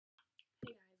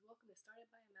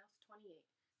28.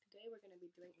 Today we're going to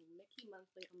be doing a Mickey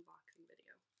Monthly unboxing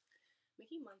video.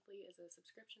 Mickey Monthly is a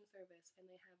subscription service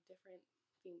and they have different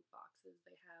themed boxes.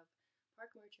 They have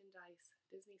park merchandise,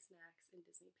 Disney snacks, and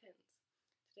Disney pins.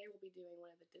 Today we'll be doing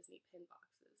one of the Disney pin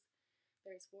boxes.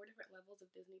 There's 4 different levels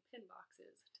of Disney pin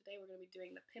boxes. Today we're going to be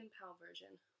doing the Pin Pal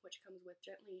version, which comes with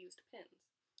gently used pins.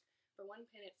 For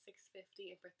 1 pin it's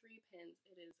 $6.50 and for 3 pins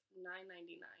it is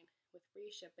 $9.99 with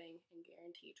free shipping and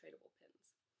guaranteed tradable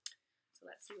pins. So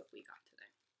let's see what we got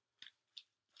today.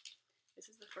 This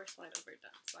is the first one I've ever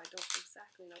done, so I don't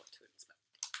exactly know what to expect.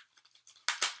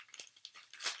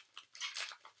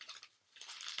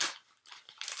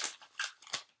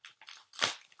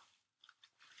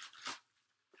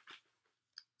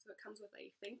 So it comes with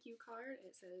a thank you card.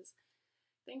 It says,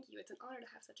 "Thank you, it's an honor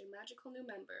to have such a magical new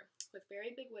member. With very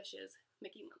big wishes,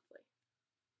 Mickey Monthly."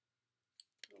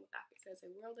 And on the back it says, "A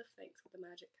world of thanks with the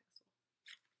Magic Castle."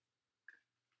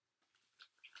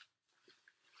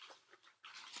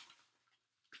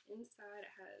 Inside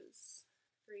it has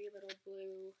 3 little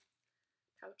blue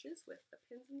pouches with the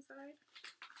pins inside.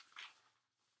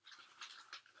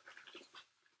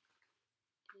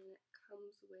 And it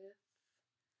comes with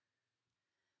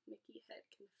Mickey head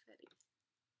confetti,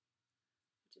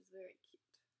 which is very cute.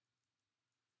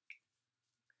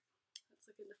 Let's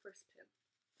look in the first pin.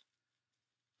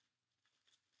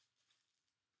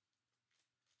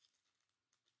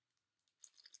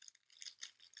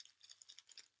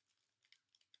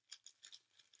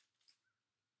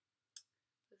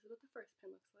 This is what the first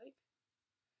pin looks like.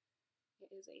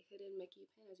 It is a hidden Mickey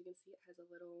pin. As you can see, it has a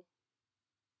little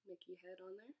Mickey head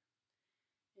on there.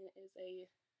 And it is a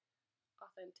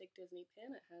authentic Disney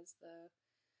pin. It has the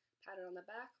pattern on the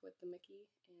back with the Mickey,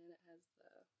 and it has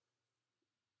the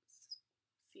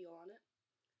seal on it.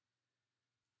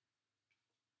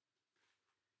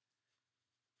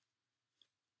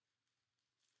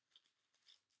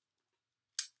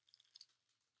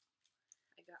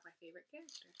 I got my favorite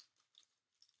character.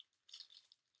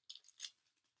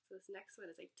 So this next one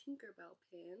is a Tinkerbell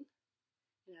pin,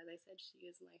 and as I said, she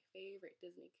is my favorite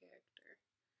Disney character,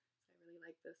 so I really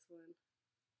like this one.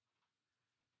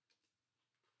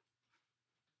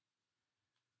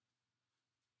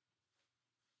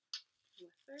 And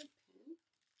the third pin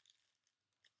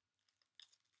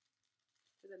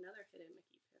is another hidden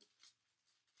Mickey pin.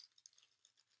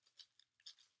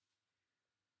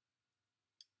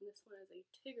 And this one is a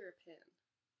Tigger pin.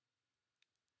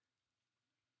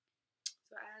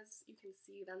 So as you can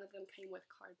see, none of them came with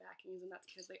card backings, and that's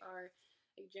because they are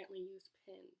a gently used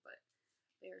pin, but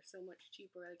they are so much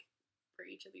cheaper. Like, for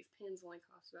each of these pins only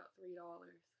cost about $3,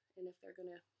 and if they're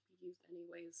gonna be used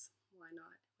anyways, why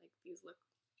not? Like, these look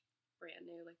brand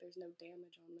new, like there's no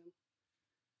damage on them.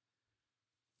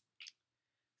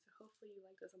 So hopefully you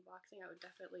like this unboxing. I would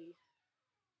definitely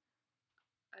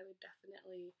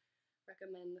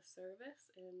recommend the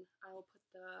service, and I will put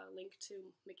the link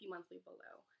to Mickey Monthly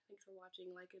below. Thanks for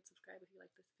watching. Like and subscribe if you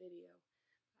like this video.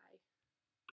 Bye.